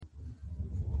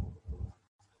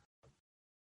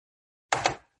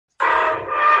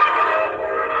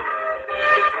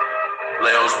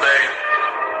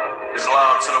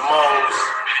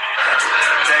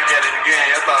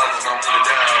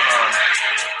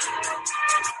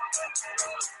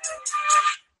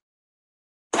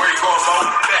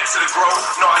grow,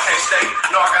 no I can't stay,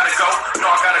 no I gotta go, no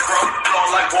I gotta grow, flow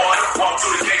like water, walk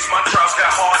through the gates, my trials got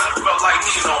harder, felt like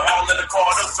Nino, all in the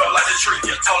corner, felt like the tree,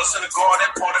 you told us in the garden,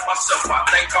 part of myself, I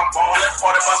think I'm ballin',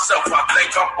 part of myself, I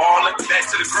think I'm ballin', back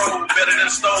to the grove, better than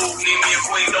stove, need me a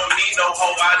queen, don't need no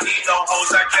hoe, I need no hoes,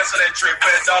 I cancel that trick,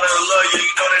 bad daughter of love, yeah,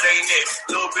 you know that ain't it,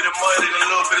 little bit of mud and a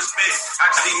little bit of spit, I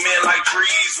can see men like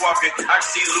trees walking, I can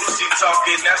see Lucy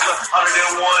talking, that's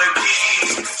 101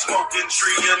 keys, smoking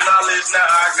tree of knowledge, now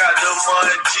I got the mud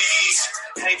G's,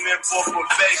 aiming for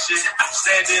perfection,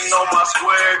 standing on my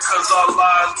square, cause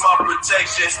Allah is my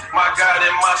protection, my God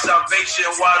and my salvation,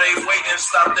 while they waiting,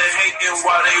 stop the hating,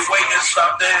 while they waiting,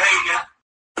 stop the hating.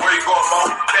 Where you going,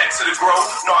 Mo? Back to the grove.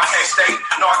 No, I can't stay.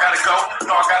 No, I gotta go.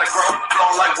 No, I gotta grow.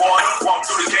 Flow like water. Walk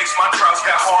through the gates. My trials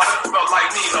got harder. Felt like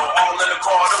Nino. All in the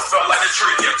corner. Felt like a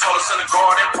tree. Yeah, told us in the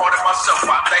garden. Part of myself.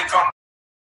 I think I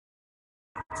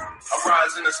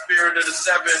rise in the spirit of the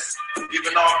seven,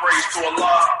 giving all praise to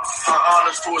Allah, our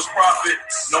honors to his prophet,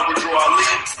 Noble Drew Ali,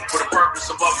 for the purpose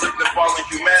of uplifting fallen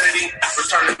humanity,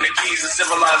 returning the keys of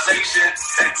civilization,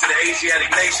 back to the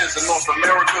Asiatic nations of North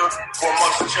America, for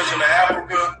amongst the children of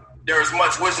Africa. There is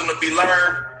much wisdom to be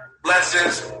learned,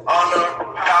 blessings, honor,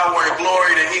 power, and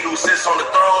glory to he who sits on the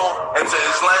throne, and to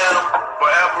his Lamb,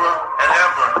 forever and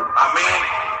ever. Amen.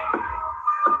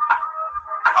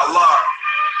 Allah,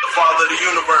 the Father of the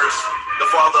universe, the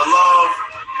Father of love,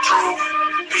 truth,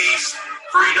 peace,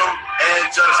 freedom, and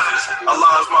justice.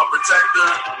 Allah is my protector,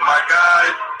 my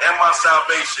guide, and my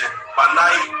salvation, by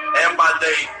night and by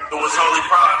day, through his holy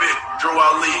prophet, Drew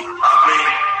Ali.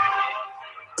 Amen.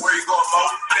 Where you going, Mo?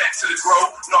 Back to the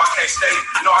grove. No, I can't stay.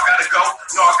 No, I gotta go.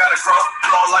 No, I gotta grow.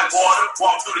 Flow like water.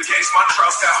 Walk through the gates. My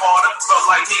trials got harder. Felt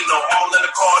like Nino. All in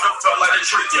the corner. Felt like a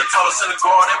tree. You told us in the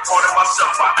garden. Part of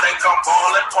myself. I think I'm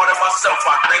ballin'. Part of myself.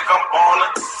 I think I'm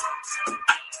ballin'.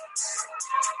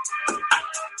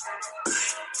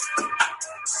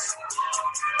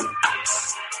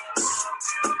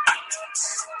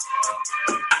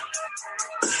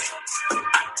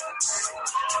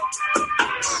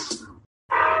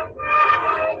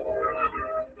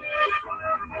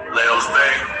 Leo's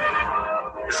Bay,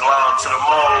 Islam to the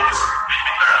moles.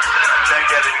 Back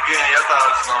at it again. Y'all thought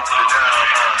I was gonna put it down,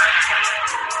 huh?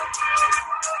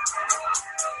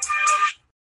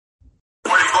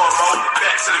 Where you going, Mo?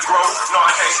 Back to the grove. No,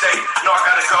 I can't stay. No, I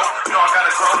gotta go. No, I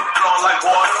gotta grow. Flow like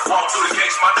water. Walk through the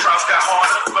gates. My trials got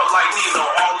harder. Felt like Nino.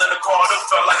 All in the corner.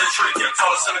 Felt like a tree. You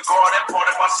told us in the garden. Part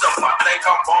of myself. I think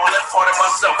I'm ballin'. Part of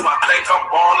myself. I think I'm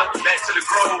ballin'. Back to the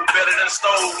grove. Better than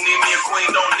stove. Need me a queen.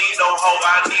 Don't need no hoe.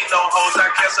 I need no hoes. I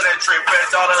cancel that trick. Bad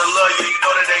daughter of love. Yeah, you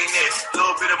know that ain't it.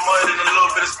 Little bit of mud and a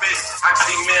little bit of spit. I can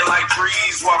see men like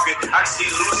trees walking. I can see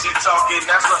Lucy talking.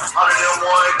 That's 101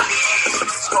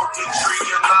 keys. Smoking tree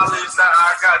of knowledge. Now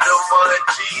I got the mud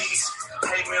G's.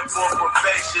 Aiming for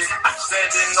perfection,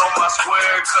 standing on my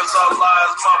square, cause Allah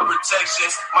is my protection,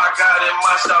 my God and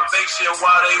my salvation,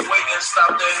 while they waiting, stop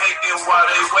the hating, while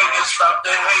they waiting, stop the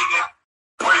hating.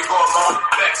 Where you going, Mo?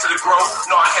 Back to the grove.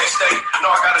 No, I can't stay. No,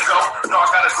 I gotta go. No, I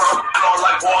gotta grow. Flow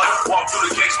like water. Walk through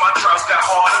the gates. My trials got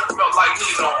harder. Felt like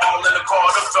Nino. All in the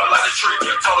corner. Felt like a tree.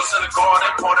 You told us in the garden.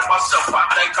 Part of myself. I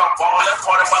think I'm ballin'.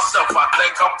 Part of myself. I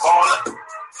think I'm ballin'.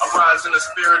 I rise in the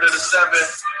spirit of the seven,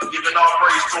 giving all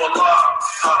praise to Allah,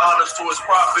 our honors to his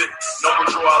prophet, Noble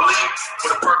Drew Ali,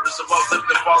 for the purpose of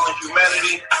uplifting fallen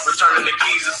humanity, returning the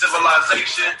keys of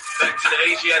civilization, back to the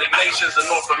Asiatic nations of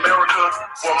North America,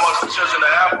 for amongst the children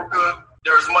of Africa.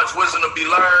 There is much wisdom to be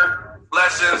learned,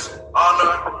 blessings,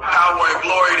 honor, power, and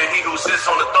glory to he who sits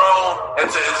on the throne, and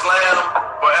to his Lamb,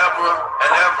 forever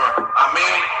and ever.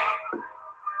 Amen.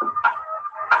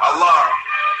 Allah,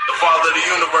 the Father of the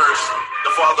universe,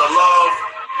 the Father of love,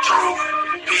 truth,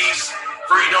 peace,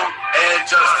 freedom, and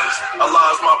justice. Allah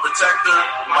is my protector,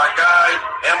 my guide,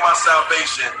 and my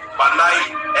salvation, by night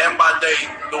and by day,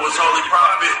 through his holy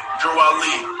prophet, Drew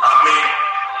Ali. Amen.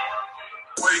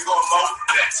 Where you going, Mo?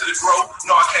 Back to the grove.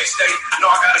 No, I can't stay. No,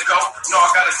 I gotta go. No, I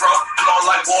gotta grow. Flow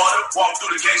like water. Walk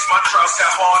through the gates. My trials got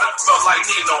harder. Felt like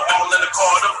Nino. All in the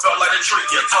corner. Felt like a tree.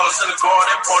 You told us in the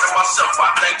garden. Part of myself. I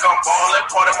think I'm ballin'.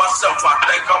 Part of myself. I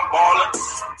think I'm ballin'.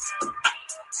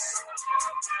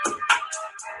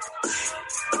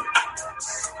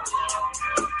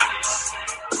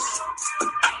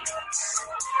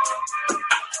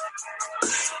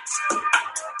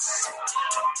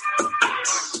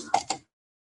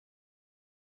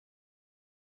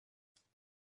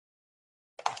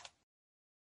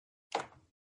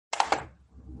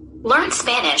 Learn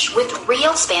Spanish with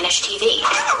Real Spanish TV.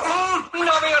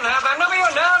 No veo nada, no veo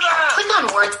nada. Click on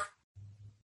words.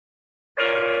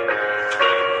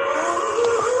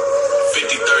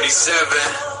 5037,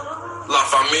 La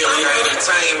Familia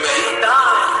Entertainment.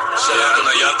 Shit, I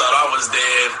know y'all thought I was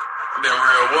dead. I've been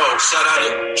real woke. Shout out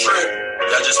to Trip.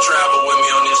 Y'all just traveled with me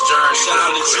on this journey. Shout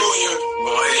out to Junior.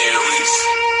 Go ahead, Elise.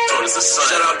 Towards the sun.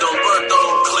 Shout out to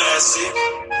Umberto. Classic.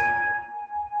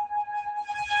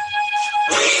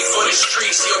 We ain't for the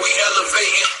streets, yeah, we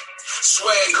elevating.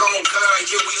 Swag on God,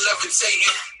 yeah, we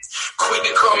levitating. Quit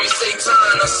to call me Satan,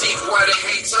 I see why they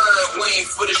hate time. We ain't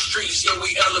for the streets, yeah,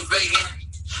 we elevating.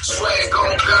 Swag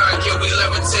on God, yeah, we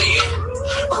levitating.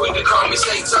 Quit to call me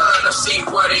Satan, I see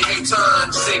why they hate time.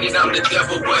 Saying I'm the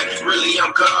devil, but really I'm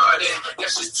God. And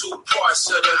that's just two parts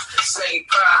of the same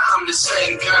pie. I'm the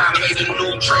same guy, made a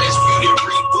new transmuted,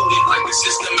 rebooted like a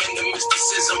system in the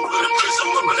mysticism. Put a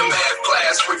prism up in a math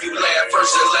class where you laugh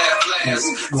first and laugh last.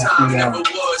 Time never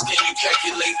was, can you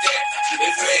calculate that?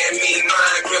 If man mean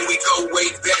mine, can we go way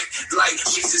back? Like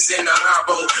Jesus in the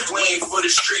hobbo. We ain't for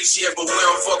the streets, yeah, but we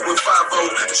don't fuck with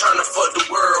 5-0. Trying to fuck the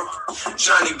world,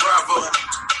 Johnny Bravo.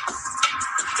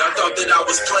 Y'all thought that I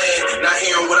was playing, not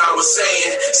hearing what I was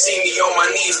saying. See me on my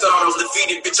knees, thought I was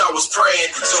defeated, bitch, I was praying.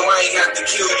 So I ain't have to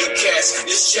kill you cats.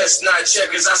 This chestnut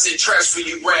checkers, I said trash for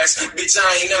you rats. Bitch, I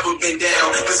ain't never been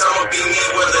down, cause I'ma be me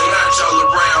whether or not y'all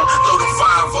around. Throw the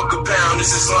 5, fuck a pound,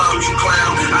 this Islam, you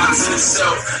clown. Eyes to the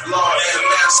self, law and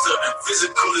master.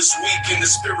 Physical is weak and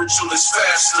the spiritual is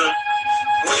faster.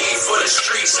 We ain't for the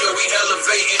streets, yeah, we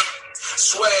elevating.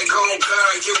 Swag on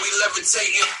God, yeah, we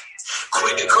levitating.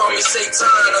 Quit to call me Satan,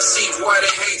 I see why they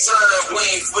hate time. We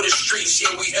ain't for the streets, yeah,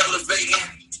 we elevating.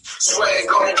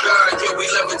 Swag on God, yeah, we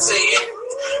levitating.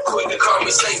 Quit to call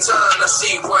me Satan, I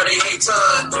see why they hate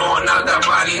time. Throwing out that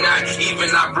body, not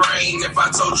even our brain. If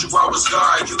I told you I was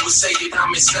God, you would say that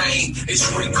I'm insane. It's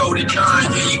recoded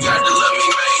done, yeah, you got to love me,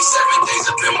 man. 7 days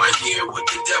up in my ear with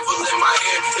the devil in my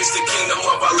ear. It's the kingdom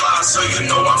of Allah, so you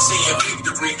know I'm seeing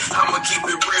victory. I'ma keep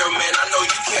it real, man, I know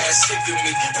you can't stick to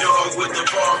me. Dog with the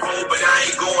bar hole, but I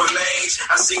ain't going lanes.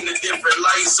 I seen the different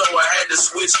lights, so I had to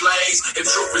switch lanes. If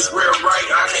truth is real right,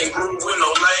 I can't groove with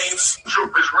no lames.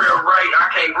 Truth is real right,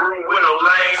 I can't groove with no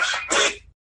lames.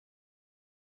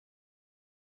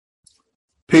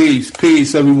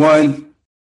 Peace, everyone.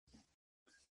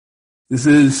 This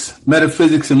is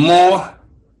Metaphysics and More,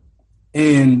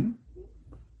 and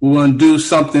we're going to do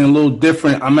something a little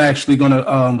different. I'm actually going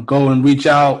to go and reach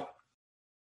out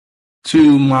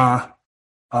to my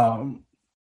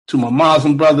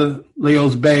Muslim brother,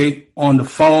 Leos Bey, on the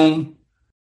phone.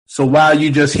 So while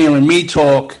you're just hearing me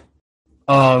talk,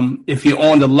 if you're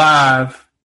on the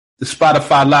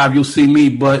Spotify live, you'll see me,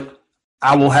 but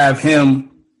I will have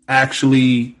him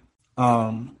actually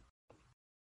going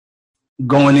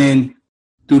in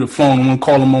through the phone. I'm going to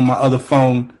call him on my other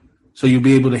phone so you'll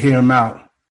be able to hear him out.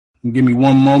 Give me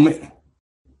one moment.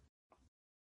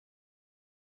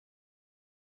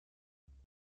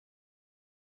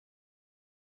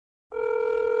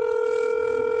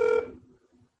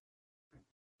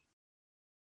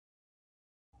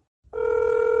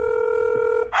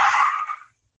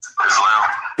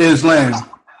 Islam.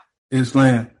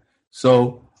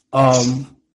 So, Mo,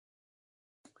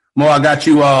 I got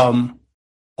you on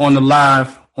the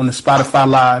live, on the Spotify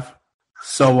live.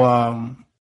 So,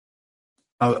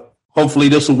 hopefully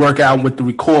this will work out with the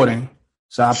recording.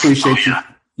 So I appreciate you.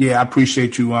 Yeah, I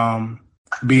appreciate you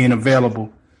being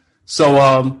available. So,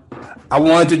 I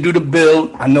wanted to do the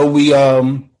build. I know we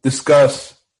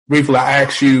discussed briefly. I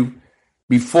asked you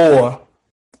before,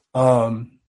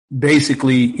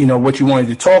 basically, what you wanted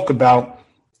to talk about.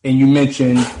 And you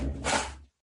mentioned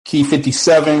key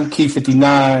 57, key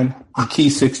 59, and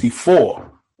key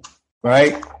 64,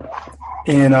 right?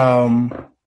 And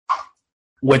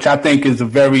which I think is a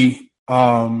very,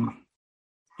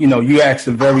 you asked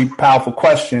a very powerful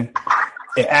question.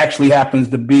 It actually happens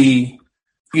to be,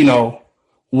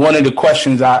 one of the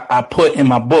questions I put in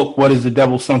my book, What is the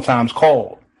Devil Sometimes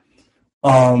Called?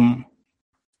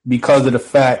 Because of the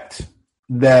fact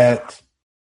that,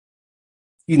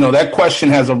 that question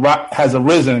has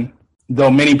arisen, though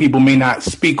many people may not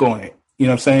speak on it. You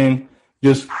know what I'm saying?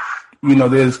 Just,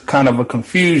 there's kind of a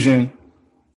confusion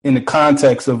in the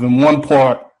context of, in one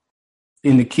part,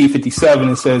 in the key 57,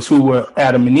 it says, who were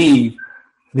Adam and Eve?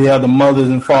 They are the mothers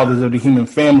and fathers of the human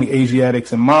family,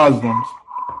 Asiatics and Muslims.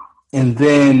 And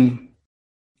then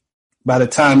by the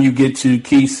time you get to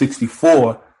key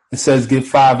 64, it says, give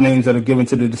 5 names that are given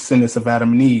to the descendants of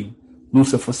Adam and Eve: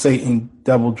 Lucifer, Satan,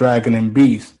 devil, dragon, and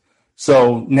beast.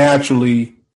 So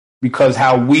naturally, because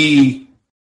how we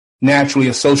naturally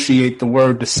associate the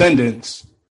word descendants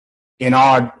in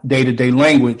our day-to-day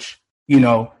language,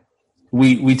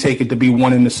 we take it to be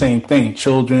one and the same thing.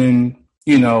 Children,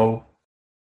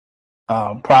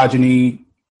 progeny,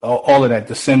 all of that,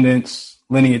 descendants,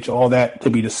 lineage, all that to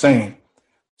be the same.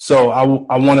 So I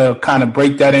want to kind of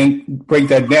break that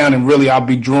down, and really I'll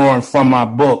be drawing from my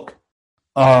book.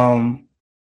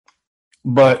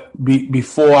 But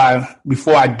before I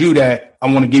do that,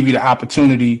 I want to give you the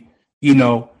opportunity,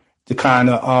 to kind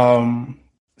of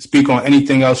speak on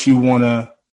anything else you want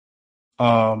to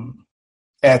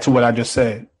add to what I just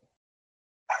said.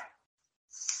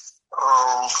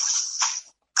 I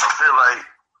feel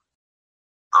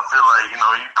like you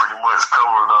pretty much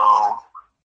covered or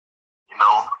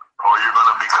you're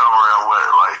gonna be covering what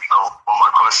my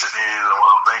question is and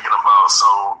what I'm thinking about.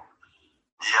 So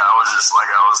yeah, I was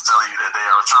telling you that day,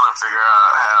 I was trying to figure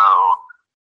out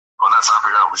not trying to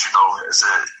figure out, but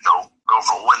go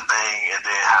from one thing and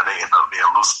then how they end up being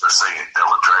Lucifer, Satan,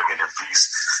 Devil, Dragon, and Beast.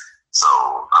 So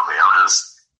I'm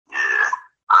just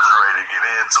ready to get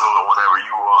into it whenever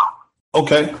you are.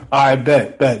 Okay, I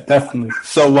bet, definitely.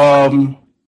 So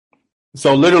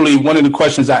literally one of the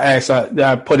questions I asked,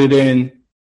 I put it in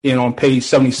on page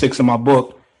 76 of my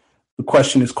book. The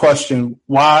question is,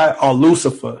 why are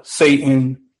Lucifer,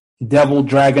 Satan, Devil,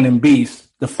 Dragon, and Beast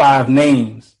the 5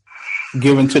 names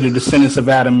given to the descendants of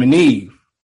Adam and Eve?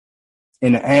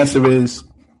 And the answer is,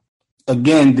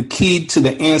 again, the key to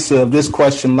the answer of this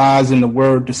question lies in the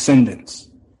word descendants.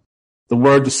 The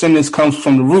word descendants comes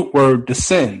from the root word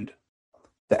descend.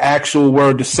 The actual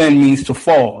word descend means to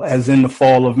fall, as in the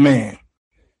fall of man.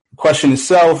 The question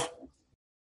itself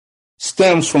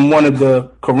stems from one of the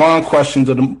Quran questions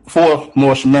for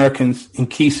Moorish Americans in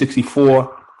Key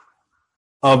 64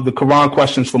 of the Quran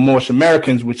questions for Moorish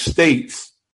Americans, which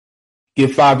states,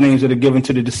 give 5 names that are given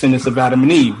to the descendants of Adam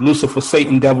and Eve: Lucifer,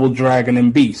 Satan, Devil, Dragon,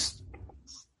 and Beast.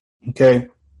 Okay.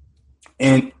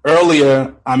 And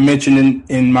earlier I mentioned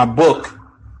in my book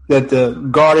that the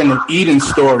Garden of Eden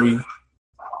story,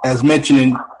 as mentioned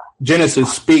in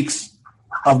Genesis, speaks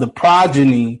of the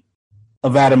progeny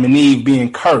of Adam and Eve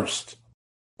being cursed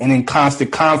and in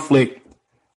constant conflict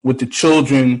with the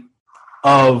children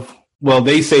of, well,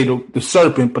 they say the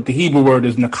serpent, but the Hebrew word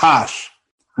is Nakash,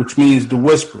 which means the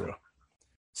whisperer.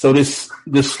 So this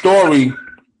story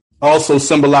also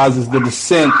symbolizes the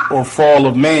descent or fall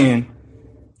of man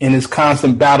in his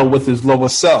constant battle with his lower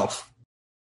self.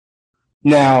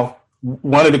 Now,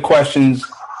 one of the questions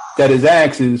that is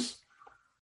asked is,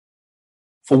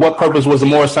 for what purpose was the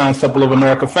Moorish Science Temple of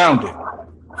America founded?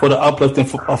 For the uplifting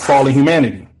of fallen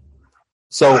humanity.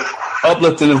 So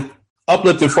uplifting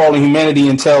fallen humanity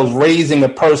entails raising a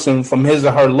person from his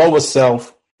or her lower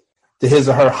self to his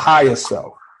or her higher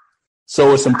self.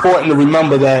 So it's important to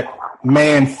remember that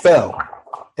man fell,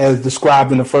 as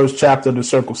described in the first chapter of the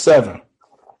Circle 7.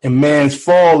 And man's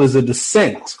fall is a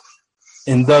descent.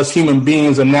 And thus human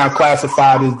beings are now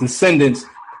classified as descendants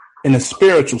in a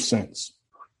spiritual sense.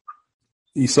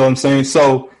 You see what I'm saying?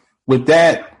 So with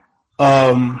that,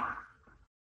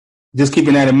 just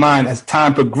keeping that in mind, as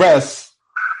time progressed,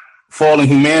 fallen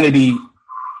humanity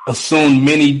assumed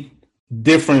many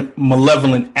different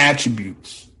malevolent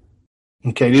attributes.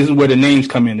 Okay, this is where the names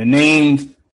come in. The names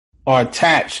are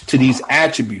attached to these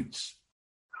attributes.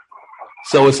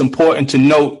 So it's important to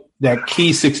note that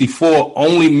Key 64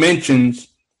 only mentions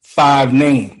 5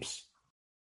 names.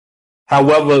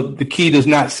 However, the key does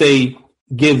not say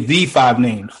give the 5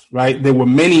 names, right? There were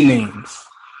many names.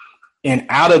 And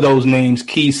out of those names,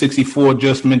 Key 64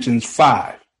 just mentions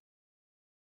 5.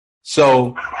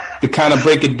 So to kind of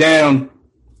break it down,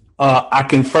 I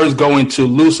can first go into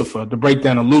Lucifer, the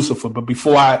breakdown of Lucifer. But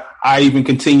before I even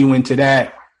continue into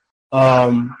that,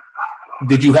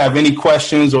 did you have any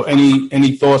questions or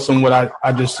any thoughts on what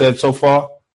I just said so far? Not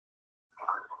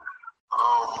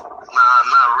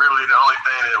really. The only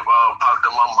thing that popped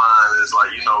in my mind is I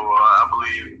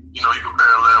believe, you can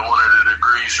parallel one of the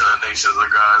degrees from the nations of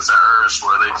gods and earth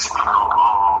where they speak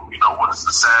of, what is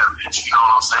the savage, you know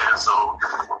what I'm saying? So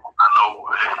I know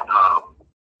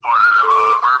part of the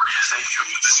verbiage they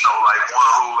use, like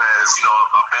one who has,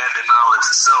 abandoned knowledge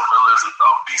itself and lives a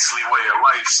beastly way of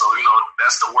life. So,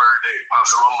 that's the word that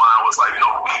pops in my mind was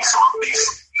beast or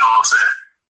beast, you know what I'm saying?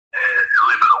 And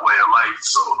living a way of life.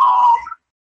 So,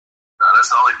 that's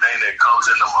the only thing that comes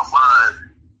into my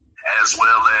mind, as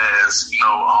well as,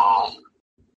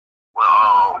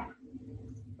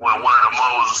 when one of the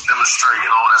modes demonstrate,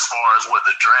 as far as what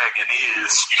the dragon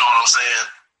is, you know what I'm saying?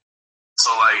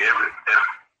 So,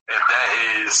 if that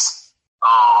is,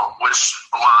 which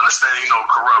from my understanding,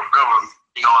 corrupt government,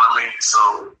 you know what I mean?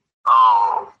 So,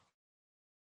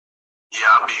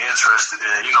 I'd be interested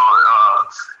in,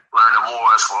 learning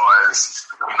more as far as,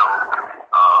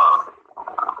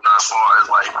 as far as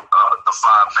the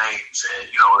 5 names and,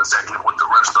 exactly what the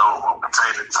rest of them are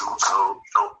pertaining to. So,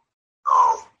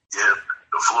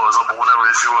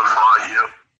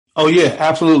 Oh yeah,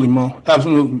 absolutely, Mo.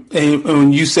 Absolutely.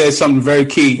 And you said something very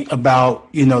key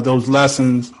about, those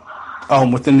lessons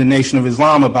within the Nation of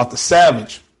Islam about the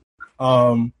savage.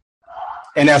 And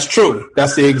that's true.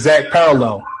 That's the exact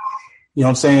parallel. You know what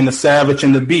I'm saying? The savage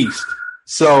and the beast.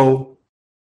 So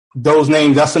those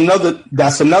names, that's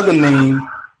another name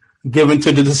given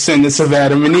to the descendants of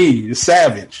Adam and Eve, the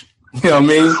savage. You know what I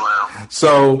mean?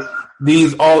 So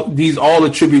these all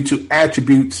attribute to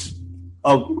attributes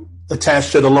of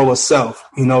attached to the lower self.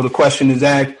 The question is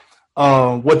asked,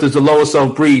 what does the lower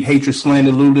self breed? Hatred,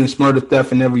 slander, lewdness, murder,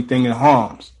 theft, and everything it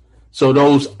harms. So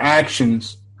those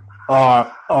actions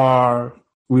are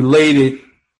related,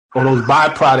 or those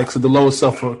byproducts of the lower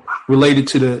self are related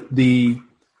to the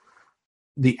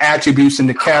attributes and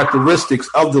the characteristics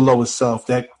of the lower self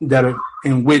that are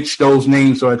in which those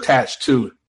names are attached to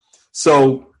it.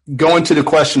 So going to the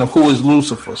question of who is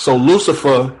Lucifer. So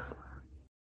Lucifer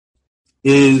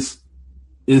is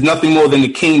nothing more than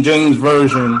the King James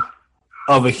version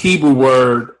of a Hebrew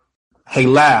word,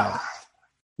 halal,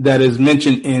 that is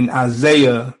mentioned in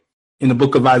the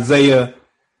book of Isaiah,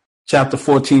 chapter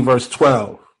 14, verse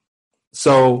 12.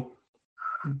 So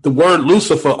the word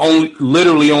Lucifer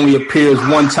literally only appears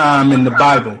one time in the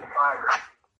Bible.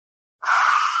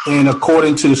 And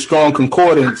according to the Strong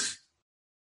Concordance,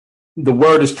 the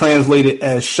word is translated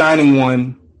as shining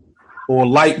one or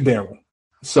light bearer.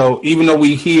 So even though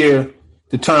we hear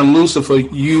the term Lucifer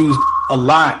used a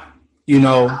lot,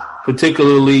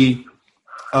 particularly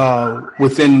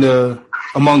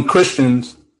among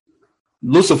Christians,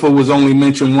 Lucifer was only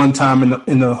mentioned one time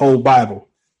in the whole Bible.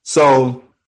 So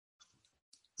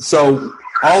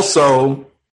also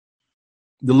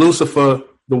the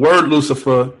word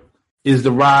Lucifer is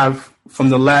derived from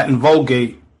the Latin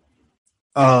Vulgate,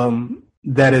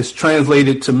 that is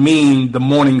translated to mean the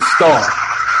morning star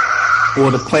or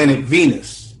the planet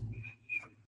Venus,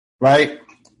 right?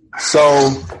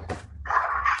 So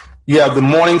you have the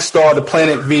morning star, the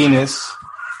planet Venus,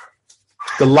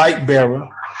 the light bearer,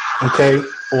 okay,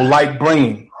 or light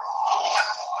bringing.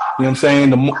 You know what I'm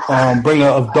saying? The bringer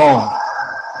of dawn.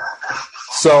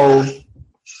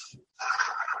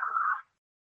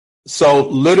 So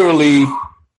literally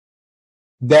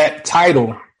that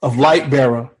title of light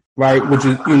bearer, right, which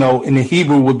is, in the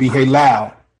Hebrew would be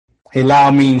halal.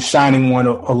 Halal means shining one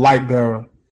or light bearer,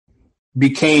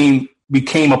 became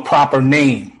a proper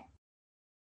name.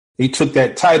 They took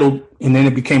that title and then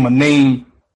it became a name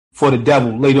for the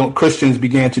devil. Later on, Christians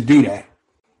began to do that.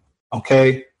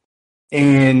 Okay.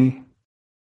 And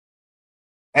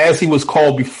as he was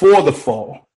called before the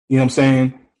fall, you know what I'm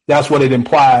saying? That's what it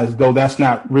implies, though that's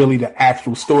not really the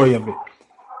actual story of it.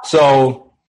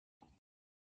 So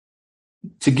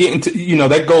to get into,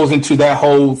 that goes into that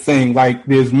whole thing. Like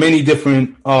there's many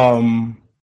different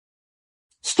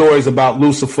stories about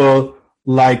Lucifer,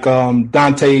 like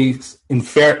Dante's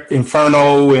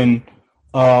Inferno and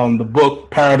the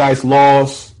book Paradise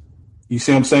Lost. You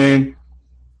see what I'm saying?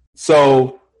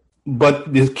 So,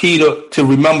 but the key to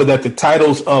remember that the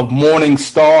titles of Morning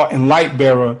Star and Light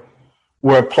Bearer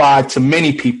were applied to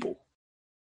many people,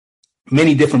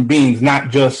 many different beings,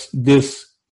 not just this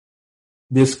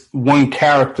one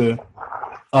character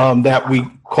that we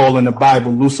call in the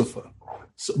Bible Lucifer.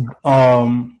 So,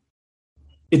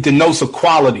 it denotes a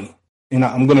quality, and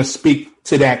I'm going to speak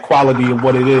to that quality of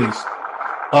what it is.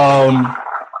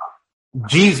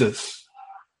 Jesus,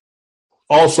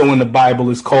 also in the Bible,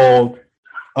 is called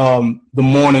the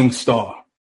morning star.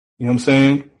 You know what I'm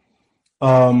saying?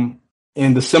 And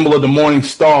the symbol of the morning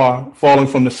star falling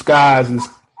from the skies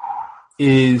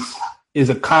is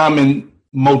a common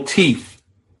motif,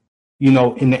 in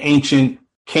the ancient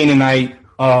Canaanite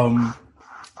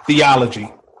theology.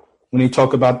 When they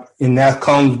talk about, and that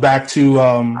comes back to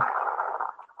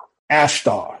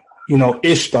Ashtar,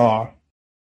 Ishtar,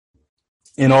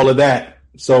 and all of that.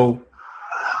 So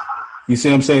you see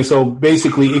what I'm saying? So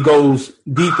basically it goes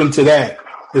deep into that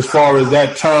as far as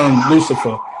that term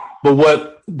Lucifer. But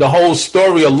what the whole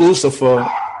story of Lucifer,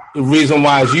 the reason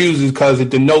why it's used is because it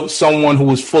denotes someone who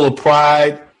was full of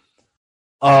pride,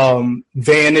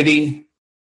 vanity,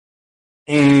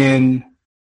 and,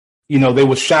 they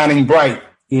were shining bright,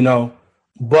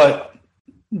 but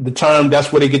the term,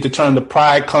 that's where they get the term, the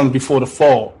pride comes before the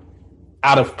fall.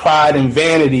 Out of pride and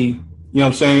vanity, you know what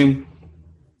I'm saying?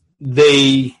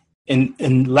 They,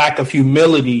 in lack of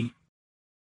humility,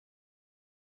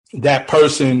 that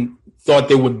person thought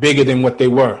they were bigger than what they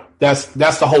were. That's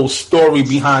the whole story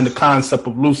behind the concept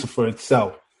of Lucifer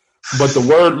itself. But the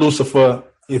word Lucifer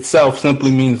itself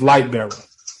simply means light bearer.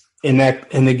 And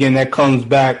again, that comes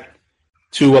back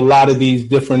to a lot of these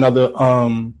different other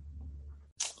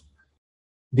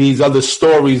these other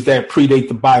stories that predate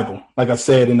the Bible. Like I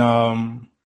said, in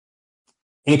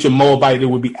ancient Moabite, it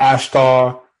would be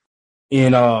Ashtar.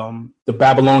 In the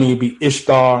Babylonian, it would be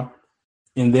Ishtar.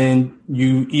 And then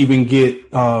you even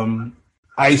get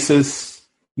Isis,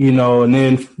 you know, and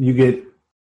then you get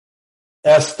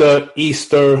Esther,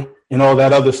 Easter, and all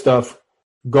that other stuff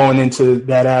going into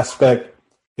that aspect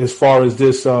as far as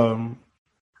this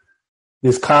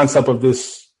this concept of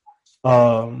this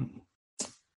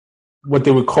what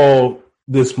they would call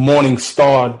this morning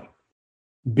star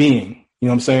being. You know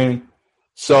what I'm saying?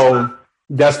 So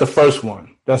that's the first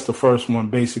one. That's the first one,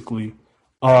 basically.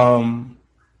 And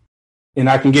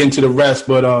I can get into the rest,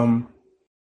 but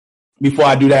before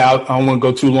I do that, I don't want to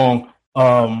go too long.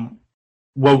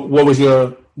 What was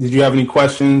your? Did you have any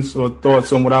questions or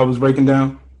thoughts on what I was breaking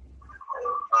down?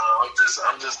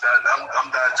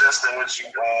 I'm digesting what you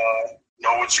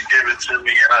what you give it to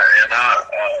me, and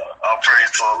I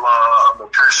praise to Allah.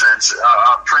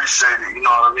 I appreciate it. You know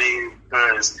what I mean?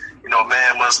 Because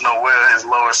man must know where his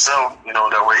lower self.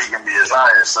 That way he can be his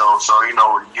higher self. So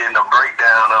getting a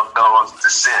breakdown of those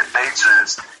descent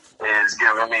natures is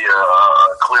giving me a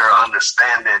clearer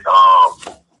understanding of,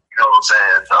 what I'm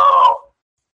saying,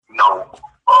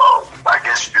 I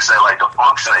guess you could say like the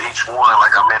function of each one,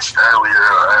 like I mentioned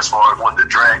earlier, as far as what the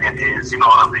dragon is, you know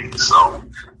what I mean? So,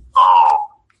 I'm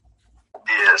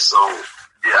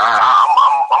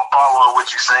following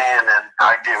what you're saying, and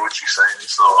I get what you're saying.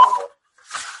 So,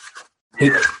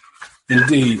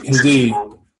 Indeed.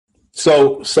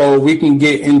 So we can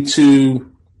get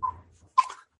into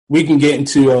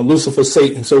Lucifer,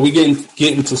 Satan. So we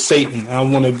get into Satan. I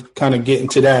want to kind of get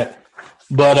into that,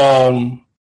 but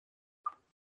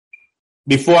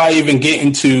before I even get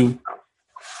into,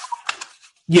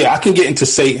 I can get into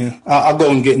Satan. I'll go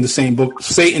and get in the same book.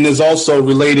 Satan is also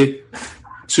related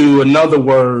to another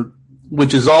word,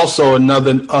 which is also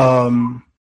another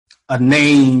a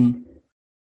name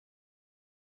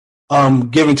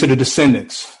given to the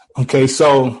descendants. Okay,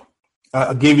 so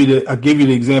I'll give you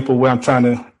the example where I'm trying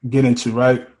to get into,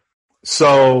 right?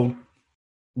 So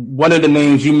one of the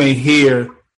names you may hear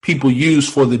people use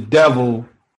for the devil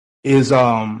is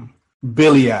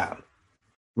Belial,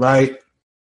 right?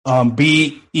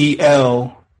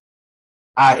 Belial.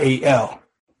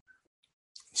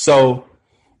 So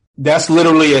that's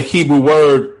literally a Hebrew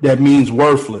word that means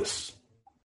worthless.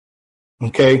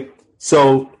 Okay,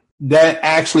 so that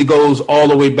actually goes all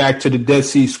the way back to the Dead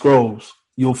Sea Scrolls.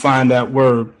 You'll find that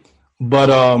word.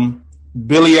 But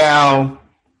Belial,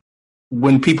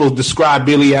 when people describe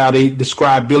Belial, they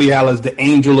describe Belial as the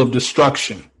angel of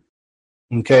destruction.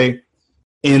 Okay.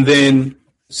 And then,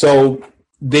 so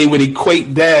they would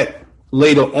equate that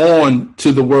later on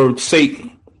to the word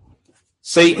Satan.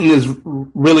 Satan is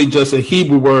really just a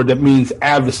Hebrew word that means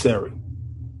adversary.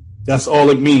 That's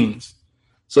all it means.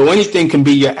 So anything can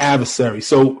be your adversary.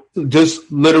 So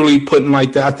just literally putting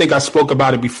like that. I think I spoke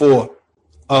about it before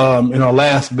in our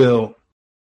last bill.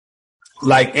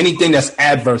 Like anything that's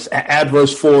adverse, an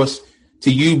adverse force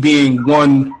to you being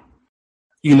one,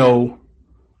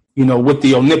 with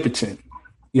the omnipotent.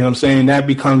 You know what I'm saying? That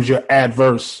becomes your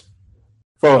adverse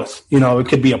force. It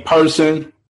could be a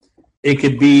person. It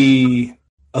could be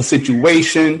a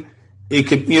situation. It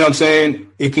could, you know what I'm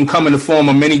saying? It can come in the form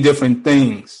of many different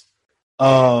things.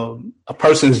 A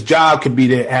person's job could be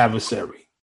their adversary.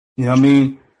 You know what I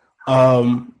mean?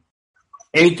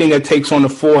 Anything that takes on the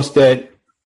force that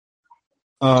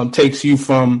takes you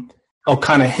from, or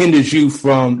kind of hinders you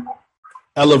from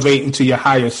elevating to your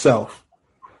higher self,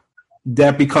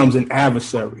 that becomes an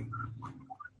adversary.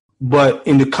 But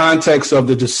in the context of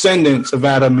the descendants of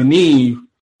Adam and Eve,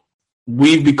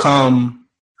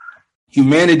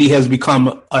 humanity has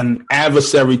become an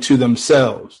adversary to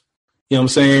themselves. You know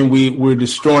what I'm saying? We're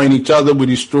destroying each other. We're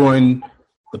destroying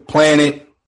the planet.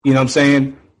 You know what I'm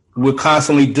saying? We're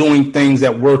constantly doing things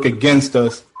that work against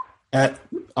us to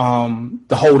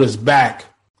hold us back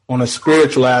on a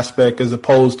spiritual aspect as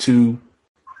opposed to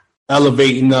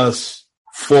elevating us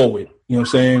forward. You know what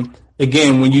I'm saying?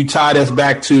 Again, when you tie this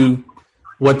back to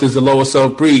what does the lower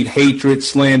self breed? Hatred,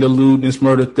 slander, lewdness,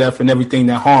 murder, theft, and everything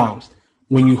that harms.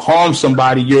 When you harm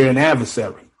somebody, you're an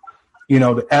adversary.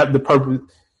 The purpose,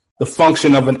 the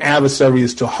function of an adversary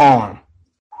is to harm,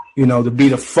 to be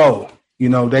the foe.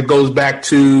 That goes back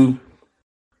to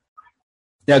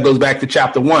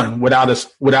chapter 1. Without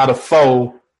a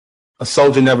foe, a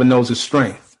soldier never knows his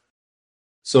strength.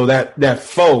 So that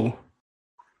foe,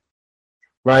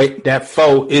 right? That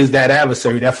foe is that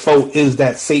adversary. That foe is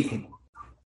that Satan.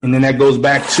 And then that goes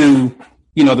back to,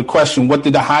 the question, what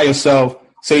did the higher self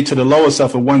say to the lower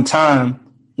self at one time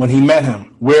when he met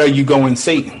him? Where are you going,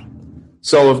 Satan?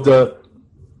 So if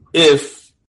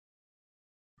if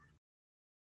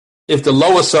the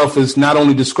lower self is not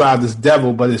only described as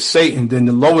devil, but as Satan, then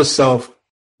the lower self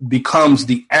becomes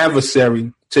the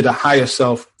adversary to the higher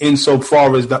self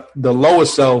insofar as the lower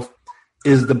self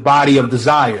is the body of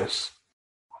desires,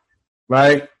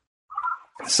 right?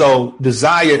 So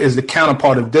desire is the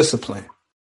counterpart of discipline.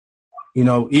 You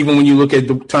know, even when you look at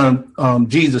the term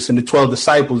Jesus and the 12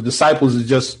 disciples, is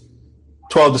just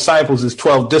 12 disciples is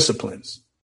 12 disciplines.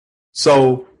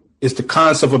 So it's the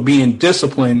concept of being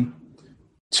disciplined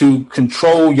to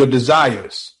control your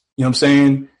desires. You know what I'm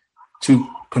saying? To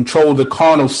control the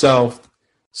carnal self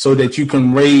so that you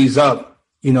can raise up,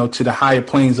 you know, to the higher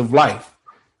planes of life.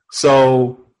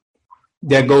 So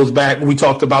that goes back. We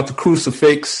talked about the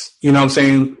crucifix, you know what I'm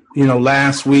saying? You know,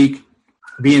 last week,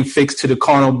 being fixed to the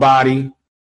carnal body,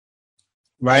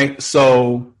 right?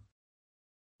 So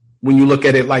when you look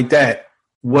at it like that,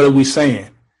 what are we saying?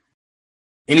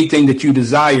 Anything that you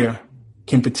desire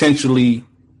can potentially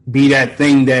be that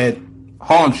thing that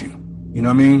harms you. You know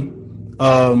what I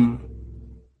mean?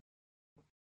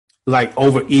 Like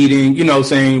overeating, you know,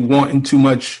 saying wanting too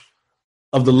much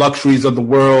of the luxuries of the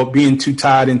world, being too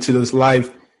tied into this life,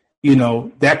 you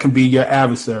know, that can be your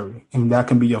adversary and that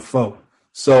can be your foe.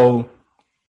 So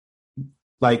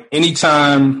like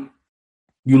anytime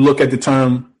you look at the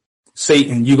term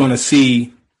Satan, you're going to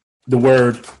see the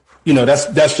word, you know,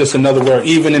 that's just another word.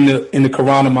 Even in the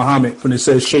Quran of Muhammad, when it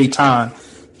says shaitan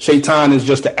is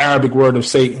just the Arabic word of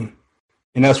Satan.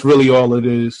 And that's really all it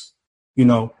is, you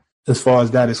know, as far as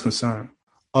that is concerned.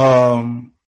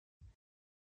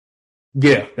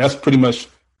 Yeah, that's pretty much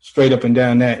straight up and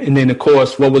down that. And then, of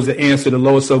course, what was the answer? The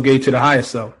lower self gave to the higher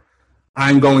self.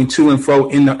 I'm going to and fro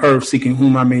in the earth, seeking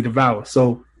whom I may devour.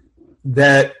 So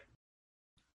that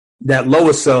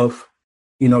lower self,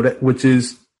 you know, that which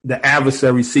is the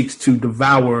adversary, seeks to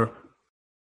devour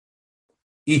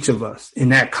each of us in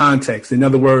that context. In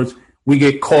other words, we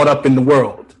get caught up in the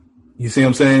world. You see what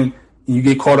I'm saying? You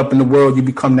get caught up in the world, you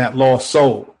become that lost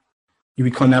soul. You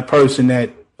become that person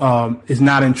that is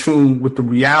not in tune with the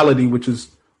reality, which is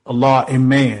Allah and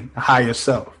man, the higher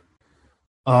self.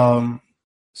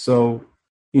 So,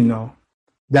 you know,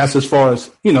 that's as far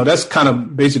as, you know, that's kind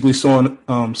of basically summing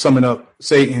up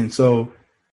Satan. So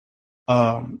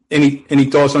any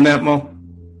thoughts on that, Mo?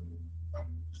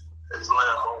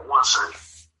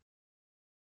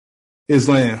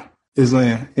 Islam.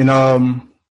 And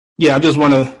yeah, I just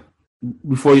want to,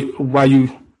 before you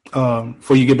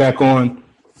get back on,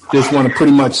 just want to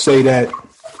pretty much say that,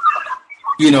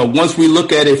 you know, once we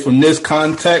look at it from this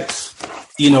context,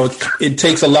 you know, it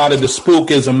takes a lot of the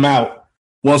spookism out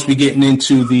once we getting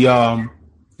into the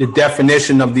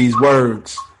definition of these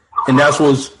words. And that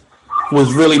was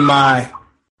really my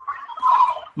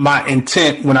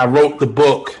intent when I wrote the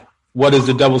book, What is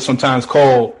the Devil Sometimes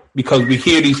Called? Because we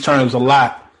hear these terms a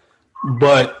lot,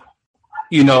 but,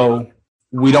 you know,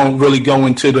 we don't really go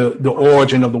into the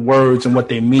origin of the words and what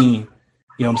they mean.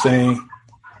 You know what I'm saying?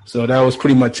 So that was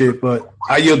pretty much it. But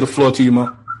I yield the floor to you,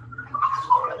 Mo.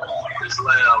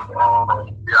 Islam, I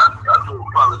do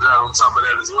apologize on top of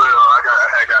that as well.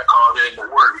 I got called in to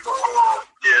work. But,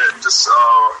 just,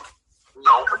 you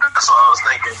know, that's all I was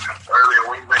thinking earlier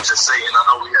when you mentioned Satan. I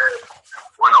know we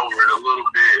went over it a little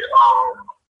bit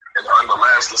in the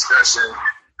last discussion.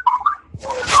 The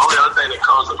only other thing that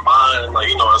comes to mind, like,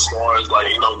 you know, as far as,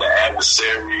 like, you know, the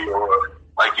adversary, or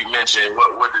like you mentioned,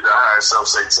 what did the higher self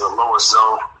say to the lower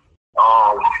self?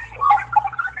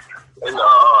 In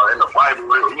the Bible,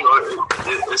 you know,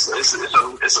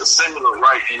 it's a similar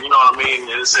writing, you know what I mean?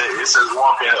 It says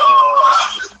walking,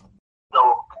 you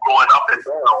know, going up and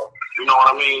down, you know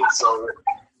what I mean? So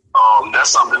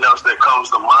that's something else that comes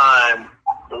to mind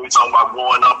when we talk about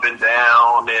going up and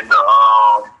down, and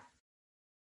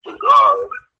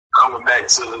coming back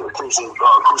to the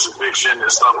crucifixion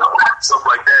and stuff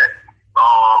like that.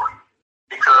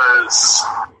 Because,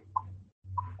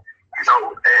 you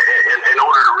know, in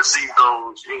order to receive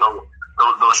those, you know,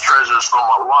 those treasures from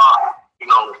Allah, you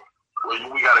know,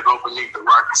 we got to go beneath the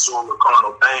rocky soil of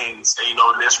carnal things. And, you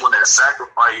know, that's when that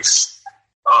sacrifice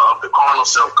of the carnal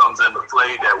self comes into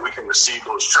play, that we can receive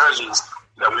those treasures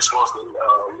that we're supposed to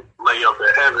lay up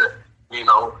in heaven, you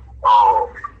know.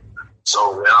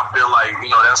 So, and I feel like, you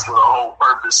know, that's for the whole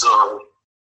purpose of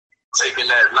taking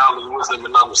that knowledge, wisdom,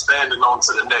 and understanding on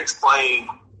to the next plane.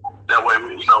 That way,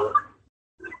 we, you know,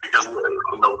 because, you know,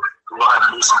 we're going to have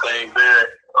to do some things there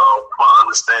for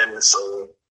understanding. So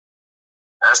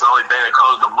that's the only thing that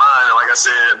comes to mind. And like I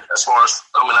said, as far as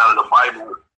coming out of the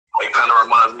Bible, it kind of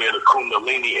reminds me of the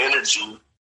Kundalini energy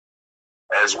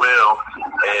as well.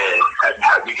 And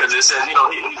because it says, you know,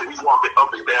 he's walking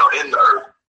up and down in the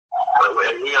earth.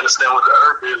 And we understand what the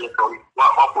earth is. And from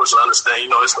my portion, I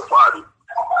understand, it's the body.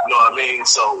 You know what I mean?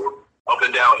 So up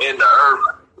and down in the earth,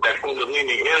 that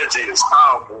Kundalini energy is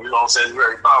powerful. You know what I'm saying? It's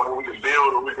very powerful. We can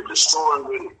build or we can destroy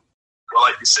with it. But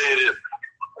like you said, if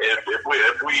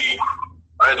we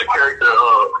are in the character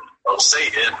of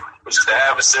Satan, which is the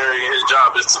adversary, and his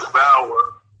job is to devour,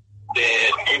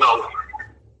 then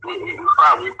we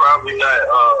probably not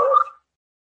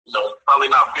probably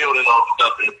not building on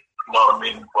nothing. You know what I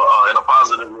mean? But in a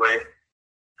positive way.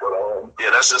 But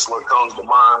yeah, that's just what comes to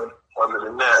mind. Other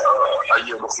than that, I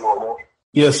yield the floor more.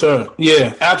 Yes, sir.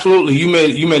 Yeah, absolutely. You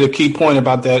made a key point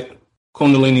about that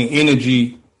Kundalini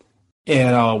energy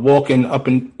and walking up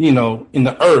in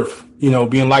the earth,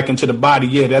 being likened to the body.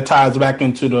 Yeah, that ties back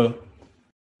into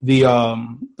the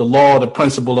law, the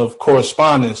principle of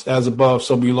correspondence, as above,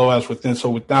 so below, as within, so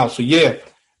without. So yeah,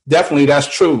 definitely that's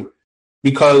true,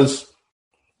 because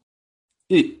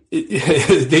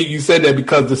you said that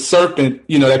because the serpent,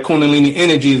 that Kundalini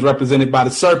energy is represented by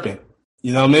the serpent.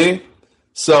 You know what I mean?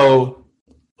 So,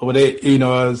 or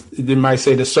they might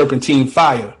say the serpentine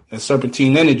fire and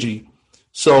serpentine energy.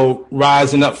 So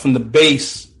rising up from the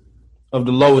base of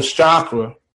the lowest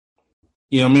chakra,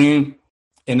 you know what I mean?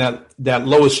 And that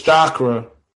lowest chakra,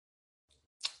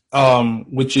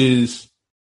 which is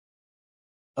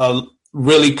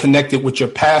really connected with your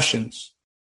passions,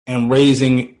 and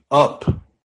raising up,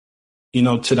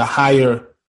 to the higher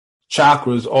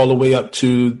chakras, all the way up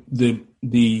to the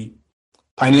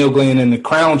pineal gland and the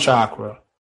crown chakra,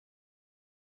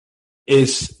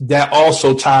 that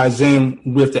also ties in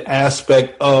with the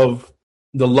aspect of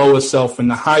the lower self and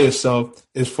the higher self,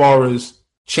 as far as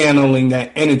channeling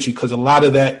that energy, because a lot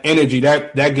of that energy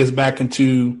that gets back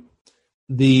into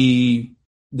the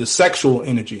sexual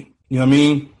energy. You know what I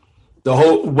mean?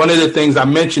 One of the things I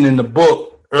mentioned in the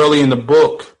book, early in the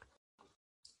book,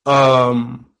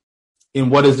 in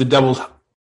What is the Devil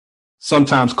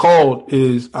Sometimes Called,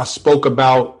 is I spoke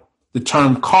about the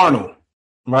term carnal,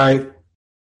 right?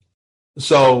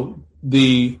 So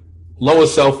the lower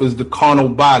self is the carnal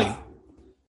body,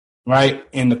 right?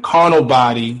 And the carnal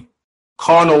body,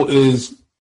 carnal is,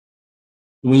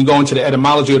 when you go into the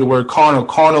etymology of the word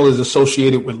carnal is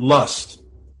associated with lust,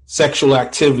 sexual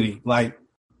activity, like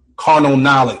carnal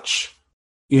knowledge.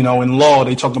 In law,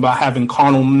 they talk about having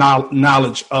carnal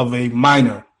knowledge of a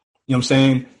minor. You know what I'm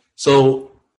saying?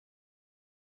 So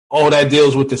all that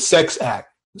deals with the sex act.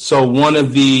 So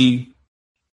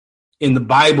in the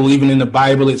Bible, even in the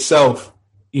Bible itself,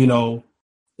 the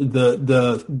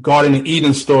Garden of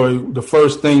Eden story, the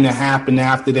first thing that happened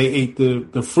after they ate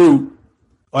the fruit,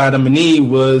 Adam and Eve,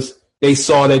 was they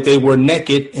saw that they were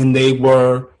naked and they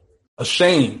were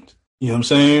ashamed. You know what I'm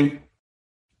saying?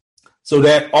 So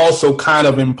that also kind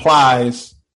of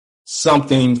implies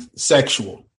something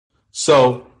sexual.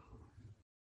 So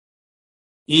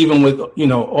even with,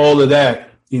 all of that,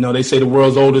 they say the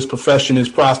world's oldest profession is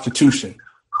prostitution.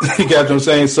 You get what I'm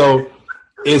saying? So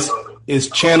it's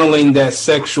channeling that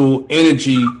sexual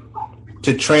energy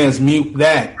to transmute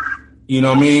that. You know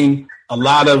what I mean? A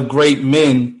lot of great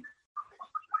men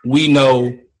we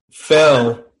know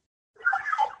fell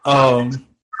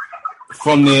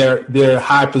from their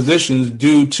high positions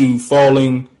due to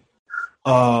falling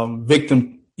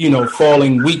falling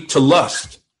weak to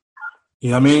lust. You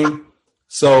know what I mean?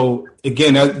 So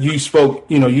again, you spoke,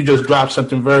 you just dropped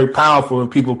something very powerful,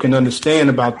 and people can understand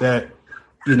about that,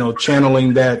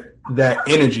 channeling that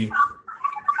energy. You know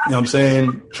what I'm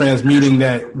saying? Transmuting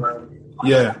that.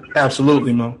 Yeah,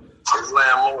 absolutely, Mo. Can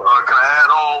I add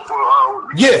on for?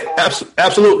 Yeah,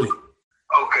 absolutely.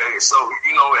 Okay, so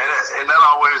and that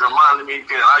always reminded me,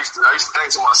 because I used to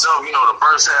think to myself, the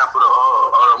first half of the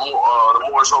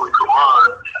Moorish Holy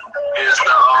Quran is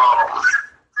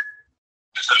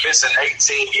the missing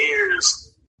 18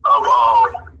 years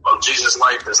of Jesus'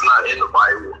 life that's not in the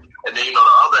Bible, and then the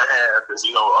other half is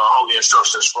holy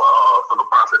instructions for the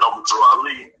Prophet Noble to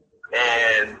Ali.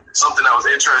 And something that was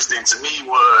interesting to me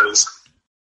was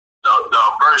the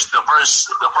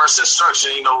first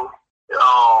instruction.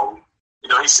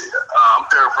 He said, I'm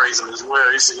paraphrasing as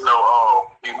well. He said,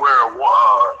 beware of,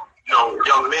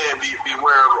 young men,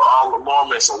 beware of all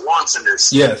allurements of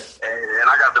wantonness. Yes. And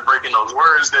I got to breaking those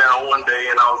words down one day,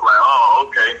 and I was like, oh,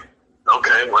 okay,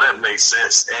 well, that makes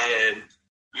sense. And,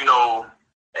 and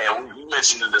you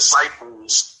mentioned the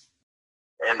disciples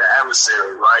and the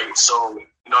adversary, right? So,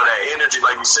 that energy,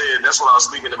 like you said, that's what I was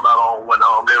speaking about on when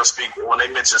they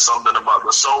mentioned something about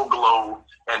the soul globe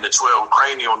and the 12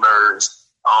 cranial nerves,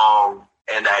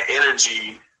 and that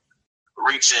energy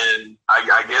reaching,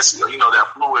 I guess, that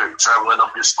fluid traveling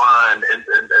up your spine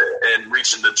and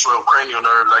reaching the 12 cranial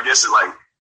nerves. I guess it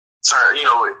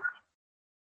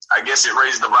I guess it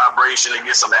raises the vibration, it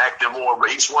gets them active more.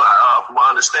 But each one, from my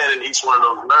understanding, each one of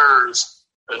those nerves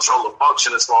control the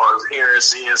function as far as hearing,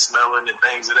 seeing, smelling, and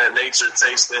things of that nature,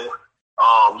 tasting,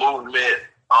 movement.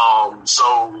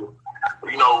 So,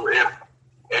 you know,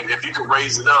 if you can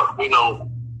raise it up, you know,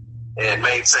 and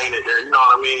maintain it there, you know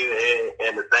what I mean?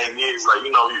 And the thing is, like,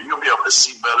 you know, you'll be able to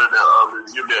see better than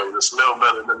others. You'll be able to smell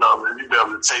better than others. You'll be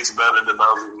able to taste better than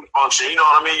others. Function, you know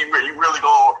what I mean? You really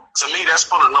go, to me, that's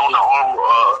putting on the armor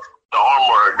of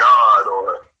God,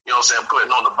 or, you know what I'm saying, putting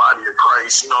on the body of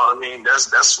Christ. You know what I mean?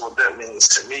 That's what that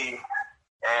means to me.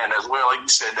 And as well, like you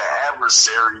said, the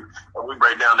adversary, and we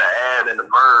break down the ad and the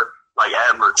verb, like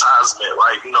advertisement,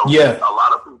 like, you know, a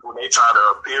lot of people, they try to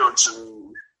appeal to,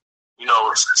 you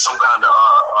know, some kind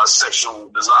of sexual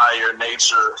desire,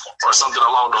 nature, or something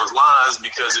along those lines,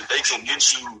 because if they can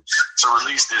get you to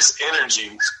release this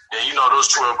energy, then, you know, those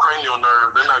 12 cranial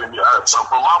nerves, they're not going to be, so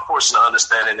from my portion of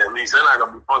understanding at least, they're not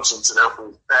going to be functioning to their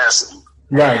full capacity.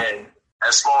 Right. And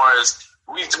as far as,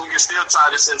 we can still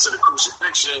tie this into the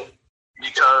crucifixion,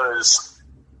 because,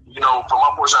 you know, from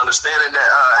my portion of understanding that,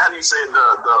 how do you say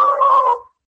the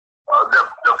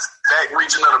back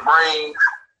region of the brain,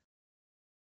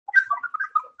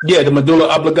 yeah, the medulla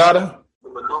oblongata. The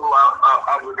medulla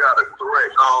oblongata,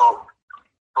 correct.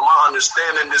 From my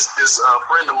understanding, this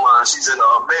friend of mine, she's in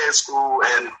med school,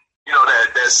 and you know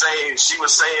that saying she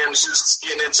was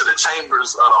getting into the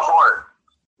chambers of the heart.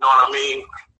 You know what I mean?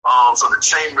 So the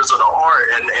chambers of the heart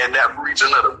and that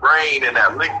region of the brain and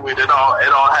that liquid, it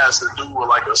all has to do with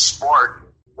like a spark,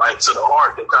 like to the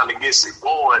heart that kind of gets it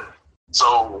going.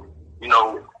 So, you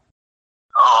know,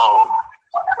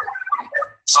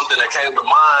 something that came to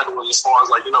mind was as far as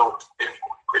like, you know, if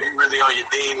you really on your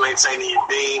deen, maintaining your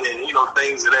deen, and, you know,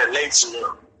 things of that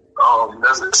nature,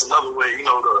 that's another way, you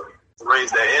know, to raise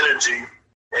that energy.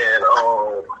 And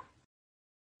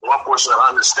one portion of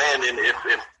understanding,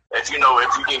 if you know,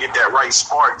 if you can get that right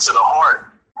spark to the heart,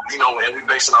 you know, and we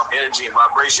base it off energy and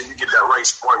vibration, you get that right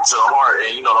spark to the heart,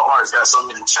 and, you know, the heart's got so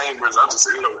many chambers. I just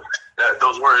say, you know, that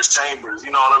those words chambers,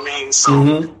 you know what I mean? So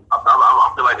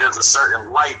I feel like there's a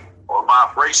certain light or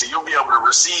vibration, you'll be able to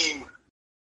receive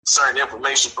certain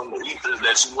information from the ethers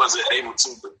that you wasn't able to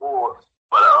before.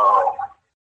 But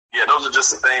yeah, those are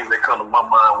just the things that come to my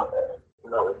mind, you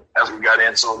know, as we got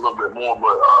into a little bit more. But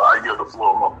I give the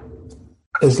floor more.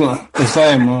 It's like,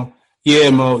 Mo. Yeah,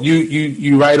 Mo,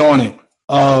 you right on it.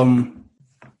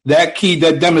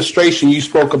 That demonstration you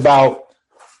spoke about,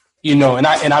 you know, and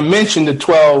I mentioned the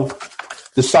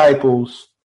 12 disciples,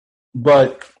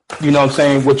 but you know what I'm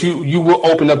saying, what you will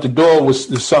open up the door was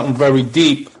something very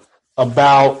deep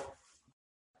about,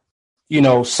 you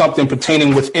know, something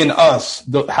pertaining within us,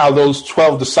 how those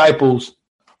 12 disciples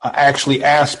are actually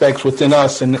aspects within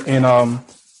us. And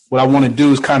what I want to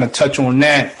do is kind of touch on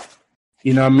that.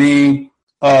 You know what I mean?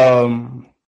 Well,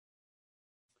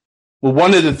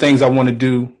 one of the things I want to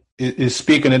do is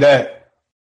speaking of that.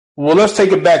 Well, let's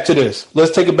take it back to this. Let's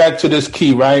take it back to this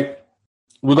key, right?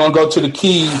 We're going to go to the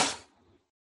keys.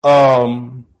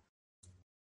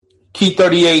 Key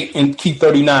 38 and key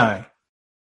 39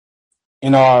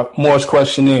 in our Morse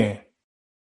questionnaire.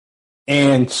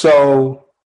 And so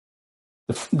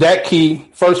that key,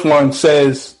 first one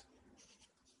says,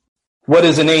 what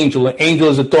is an angel? An angel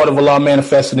is a thought of Allah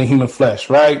manifested in human flesh,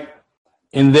 right?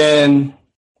 And then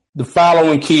the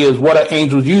following key is, what are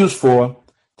angels used for?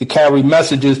 To carry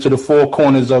messages to the four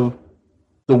corners of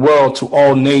the world, to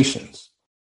all nations.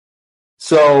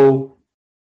 So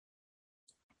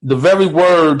the very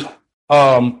word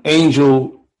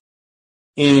angel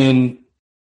in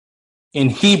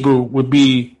Hebrew would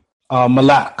be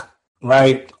malak,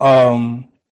 right?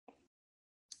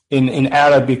 In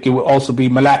Arabic, it would also be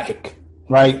malaik,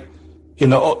 right?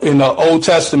 In the Old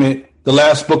Testament, the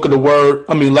last book in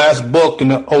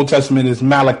the Old Testament is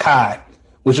Malachi,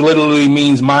 which literally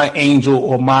means my angel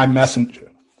or my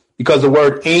messenger, because the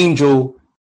word angel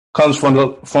comes from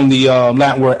the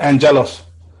Latin word angelos,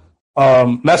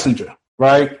 messenger,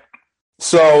 right?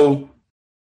 So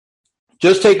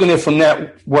just taking it from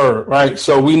that word, right?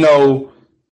 So we know,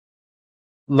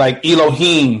 like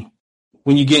Elohim,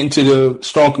 when you get into the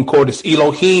Strong Concordance,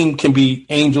 Elohim can be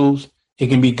angels, it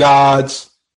can be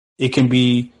gods, it can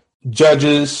be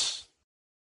judges,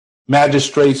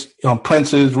 magistrates,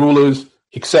 princes, rulers,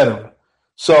 etc.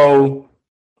 So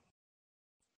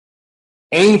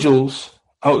angels,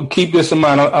 I'll keep this in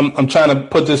mind. I'm trying to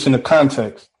put this in the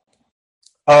context.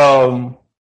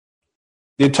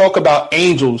 They talk about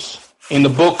angels in the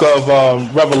book of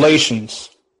Revelations.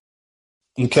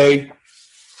 Okay.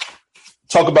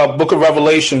 Talk about book of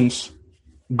Revelations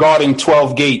guarding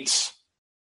 12 gates.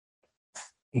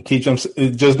 And keep them,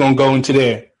 just going to go into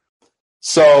there.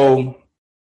 So,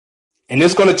 and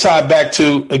it's going to tie back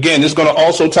to, again, it's going to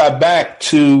also tie back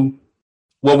to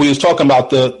what we was talking about,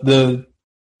 the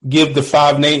give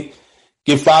five names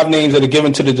that are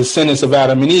given to the descendants of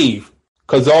Adam and Eve,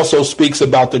 because it also speaks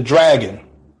about the dragon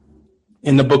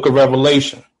in the book of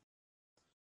Revelation.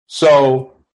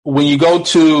 So when you go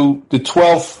to the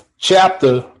 12th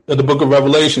chapter of the book of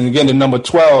Revelation, again, the number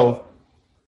 12,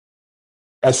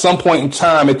 at some point in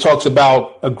time, it talks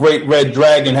about a great red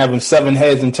dragon having 7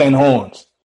 heads and 10 horns,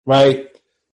 right?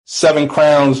 7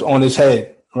 crowns on his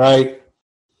head, right?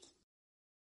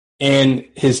 And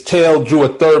his tail drew a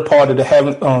third part of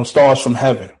the stars from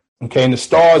heaven. Okay, and the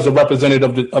stars are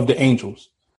representative of the angels.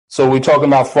 So we're talking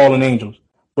about fallen angels.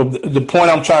 But the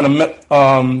point I'm trying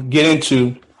to get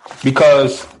into,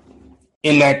 because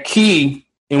in that key,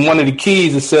 in one of the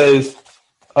keys, it says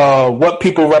what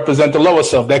people represent the lower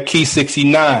self. That key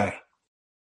 69.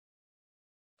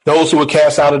 Those who were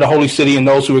cast out of the holy city and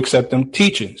those who accept them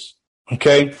teachings.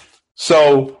 Okay,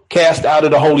 so cast out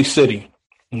of the holy city.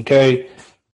 Okay.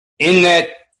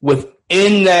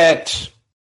 Within that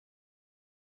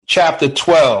chapter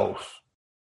 12,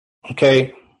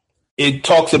 okay, it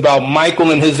talks about Michael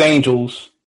and his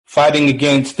angels fighting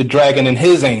against the dragon and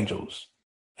his angels.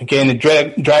 Okay, and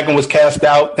the dragon was cast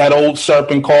out, that old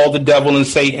serpent called the devil and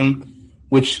Satan,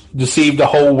 which deceived the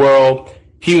whole world.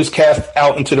 He was cast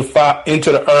out into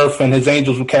the earth, and his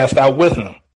angels were cast out with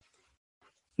him.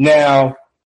 Now,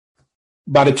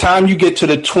 by the time you get to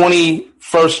the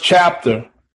 21st chapter,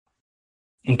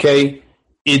 okay,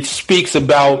 it speaks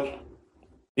about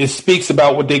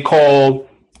what they call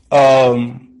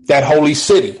that holy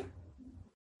city.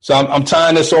 So I'm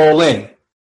tying this all in.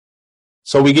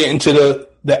 So we get into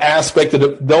the aspect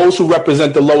of those who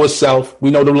represent the lower self. We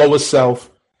know the lower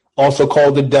self, also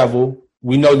called the devil.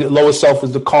 We know the lower self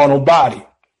is the carnal body.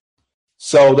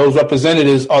 So those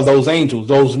representatives are those angels.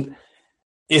 Those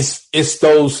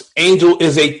angel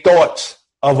is a thought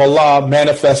of Allah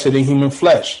manifested in human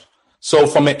flesh. So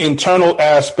from an internal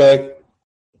aspect,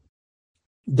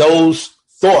 those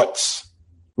thoughts,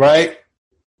 right?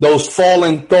 Those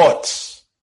fallen thoughts,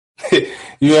 you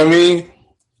know what I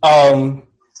mean?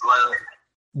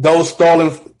 Those fallen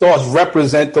thoughts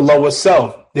represent the lower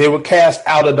self. They were cast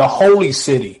out of the holy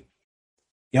city.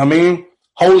 You know what I mean?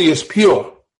 Holy is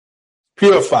pure,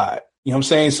 purified. You know what I'm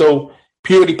saying? So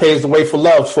purity paves the way for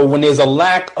love. So when there's a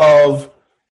lack of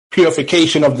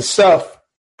purification of the self,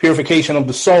 purification of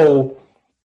the soul,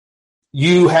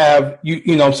 you know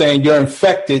what I'm saying, you're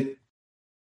infected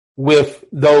with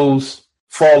those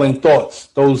falling thoughts,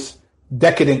 those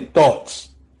decadent thoughts.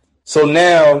 So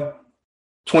now,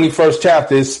 21st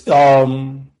chapter is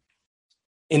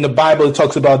in the Bible, it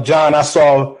talks about John. I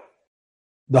saw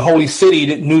the holy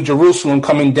city, New Jerusalem,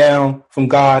 coming down from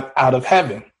God out of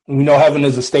heaven. And we know heaven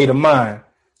is a state of mind.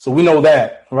 So we know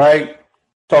that, right?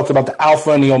 Talks about the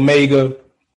Alpha and the Omega.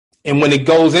 And when it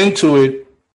goes into it,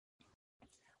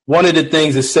 one of the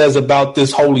things it says about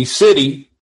this holy city,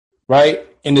 right?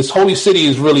 And this holy city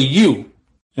is really you. You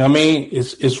know what I mean?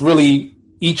 It's really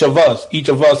each of us. Each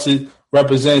of us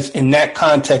represents, in that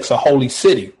context, a holy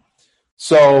city.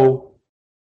 So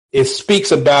it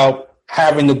speaks about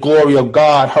having the glory of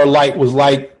God. Her light was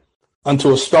like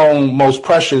unto a stone most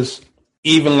precious,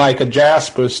 even like a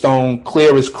jasper stone,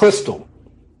 clear as crystal.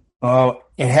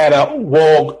 It had a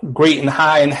wall great and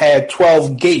high and had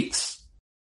 12 gates.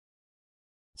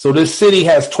 So this city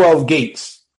has 12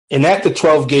 gates. And at the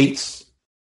 12 gates,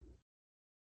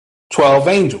 12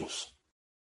 angels.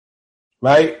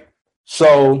 Right?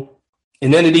 So,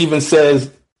 and then it even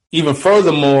says, even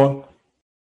furthermore,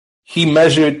 he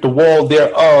measured the wall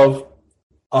thereof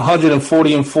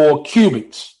 144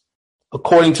 cubits,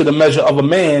 according to the measure of a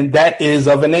man, that is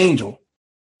of an angel.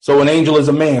 So an angel is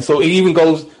a man. So it even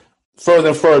goes further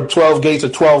and further, 12 gates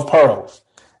of 12 pearls,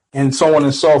 and so on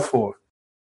and so forth.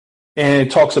 And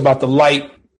it talks about the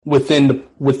light within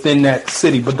that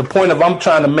city. But the point I'm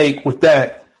trying to make with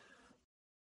that,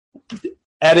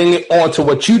 adding it on to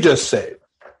what you just said,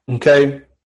 okay?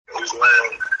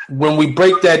 When we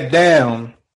break that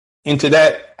down into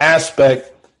that aspect,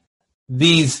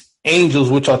 these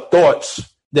angels, which are thoughts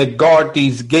that guard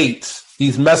these gates,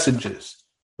 these messages,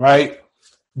 right?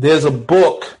 There's a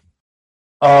book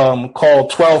called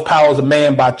 12 Powers of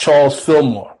Man by Charles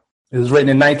Fillmore. It was written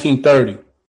in 1930.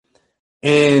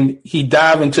 And he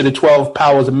dived into the 12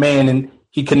 powers of man, and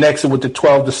he connects it with the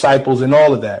 12 disciples and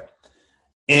all of that.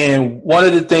 And one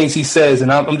of the things he says,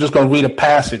 and I'm just going to read a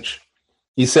passage.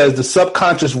 He says, the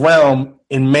subconscious realm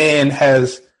in man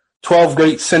has 12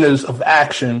 great centers of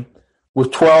action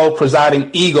with 12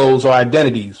 presiding egos or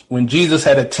identities. When Jesus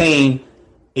had attained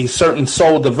a certain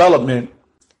soul development,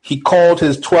 he called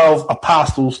his 12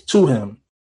 apostles to him.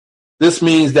 This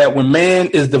means that when man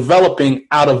is developing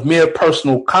out of mere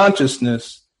personal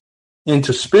consciousness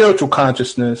into spiritual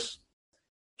consciousness,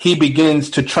 he begins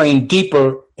to train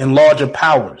deeper and larger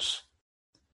powers.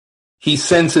 He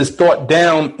sends his thought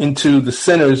down into the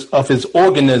centers of his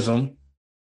organism.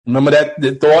 Remember that,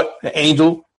 the thought, the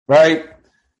angel, right?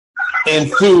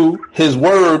 And through his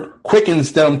word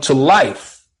quickens them to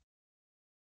life.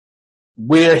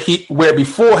 Where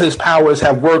before his powers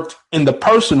have worked in the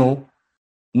personal,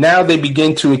 now they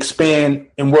begin to expand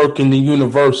and work in the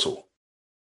universal.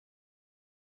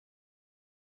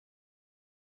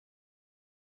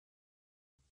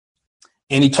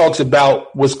 And he talks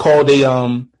about what's called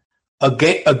a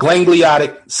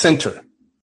gangliotic center.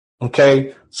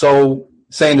 Okay, so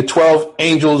saying the 12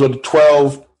 angels or the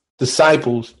 12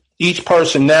 disciples, each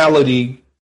personality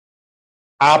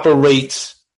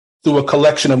operates through a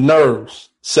collection of nerves,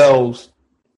 cells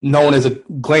known as a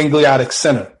gangliotic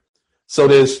center. So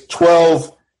there's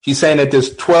 12, he's saying that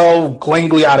there's 12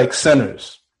 gangliotic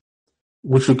centers,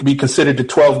 which would be considered the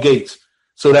 12 gates.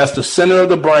 So that's the center of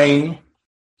the brain,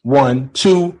 1,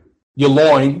 2, your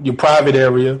loin, your private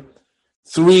area,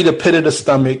 3, the pit of the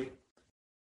stomach,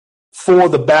 4,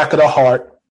 the back of the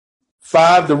heart,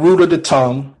 5, the root of the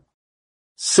tongue,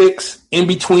 6, in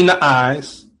between the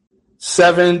eyes,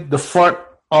 7, the front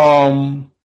front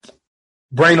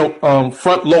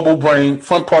lobal brain,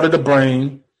 front part of the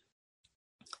brain,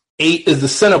 8 is the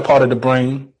center part of the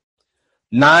brain,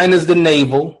 9 is the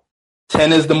navel,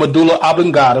 10 is the medulla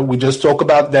oblongata. We just talked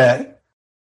about that.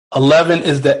 11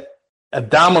 is the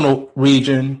abdominal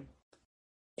region,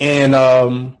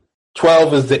 and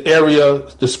 12 is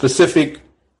the specific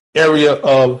area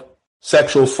of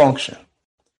sexual function.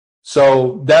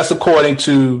 So that's according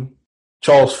to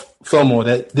Charles Fillmore,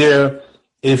 that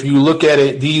if you look at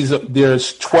it,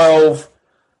 there's 12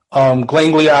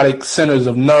 gangliotic centers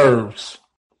of nerves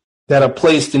that are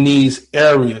placed in these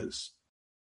areas.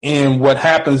 And what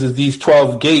happens is these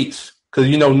 12 gates, because,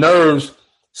 nerves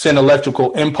send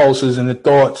electrical impulses and the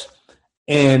thoughts,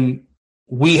 and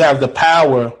we have the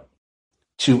power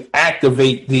to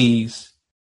activate these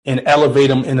and elevate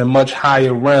them in a much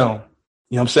higher realm.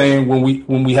 You know what I'm saying? When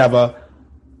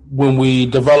we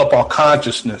develop our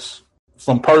consciousness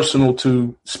from personal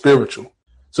to spiritual.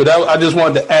 So that, I just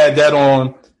wanted to add that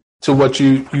on to what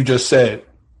you just said.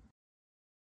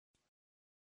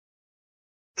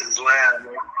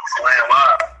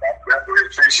 I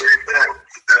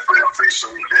definitely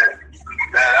appreciate that.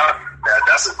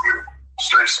 That's a good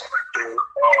illustration right there.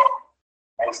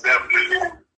 I was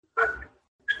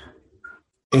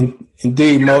definitely.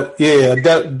 Indeed, Mo. Yeah,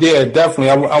 definitely.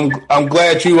 I'm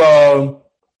glad you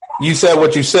said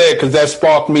what you said, because that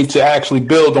sparked me to actually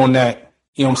build on that.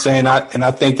 You know what I'm saying?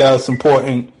 I think that's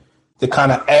important to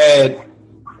kind of add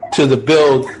to the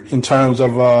build in terms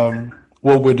of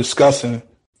what we're discussing.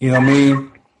 You know what I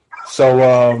mean? So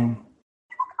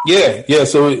yeah.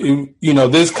 So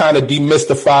this kind of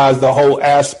demystifies the whole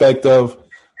aspect of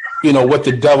what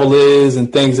the devil is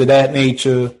and things of that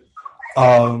nature.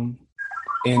 And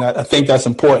I think that's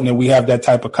important that we have that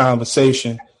type of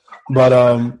conversation. But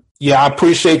I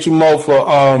appreciate you, Mo,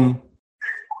 for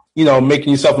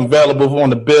making yourself available on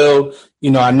the build.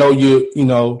 I know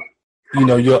you're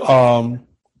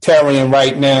tarrying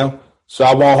right now, so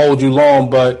I won't hold you long.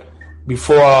 But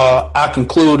before I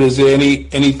conclude, is there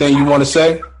anything you want to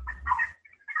say?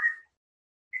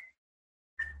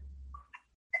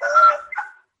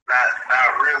 Not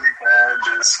really, man.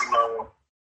 Just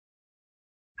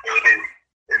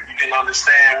if you can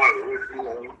understand what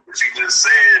you just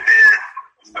said, then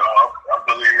I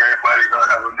believe everybody's gonna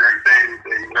have a great day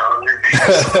today.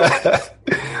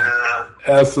 Yeah.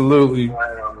 Absolutely.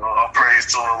 All praise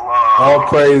to Allah. All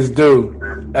praise due.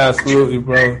 Absolutely,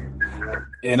 bro.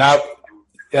 And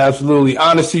absolutely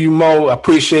honest to you, Mo. I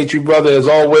appreciate you, brother, as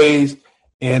always.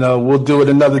 And we'll do it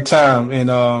another time. And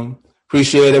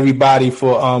appreciate everybody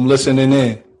for listening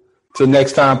in. Till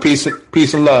next time, peace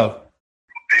and love.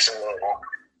 Peace and love.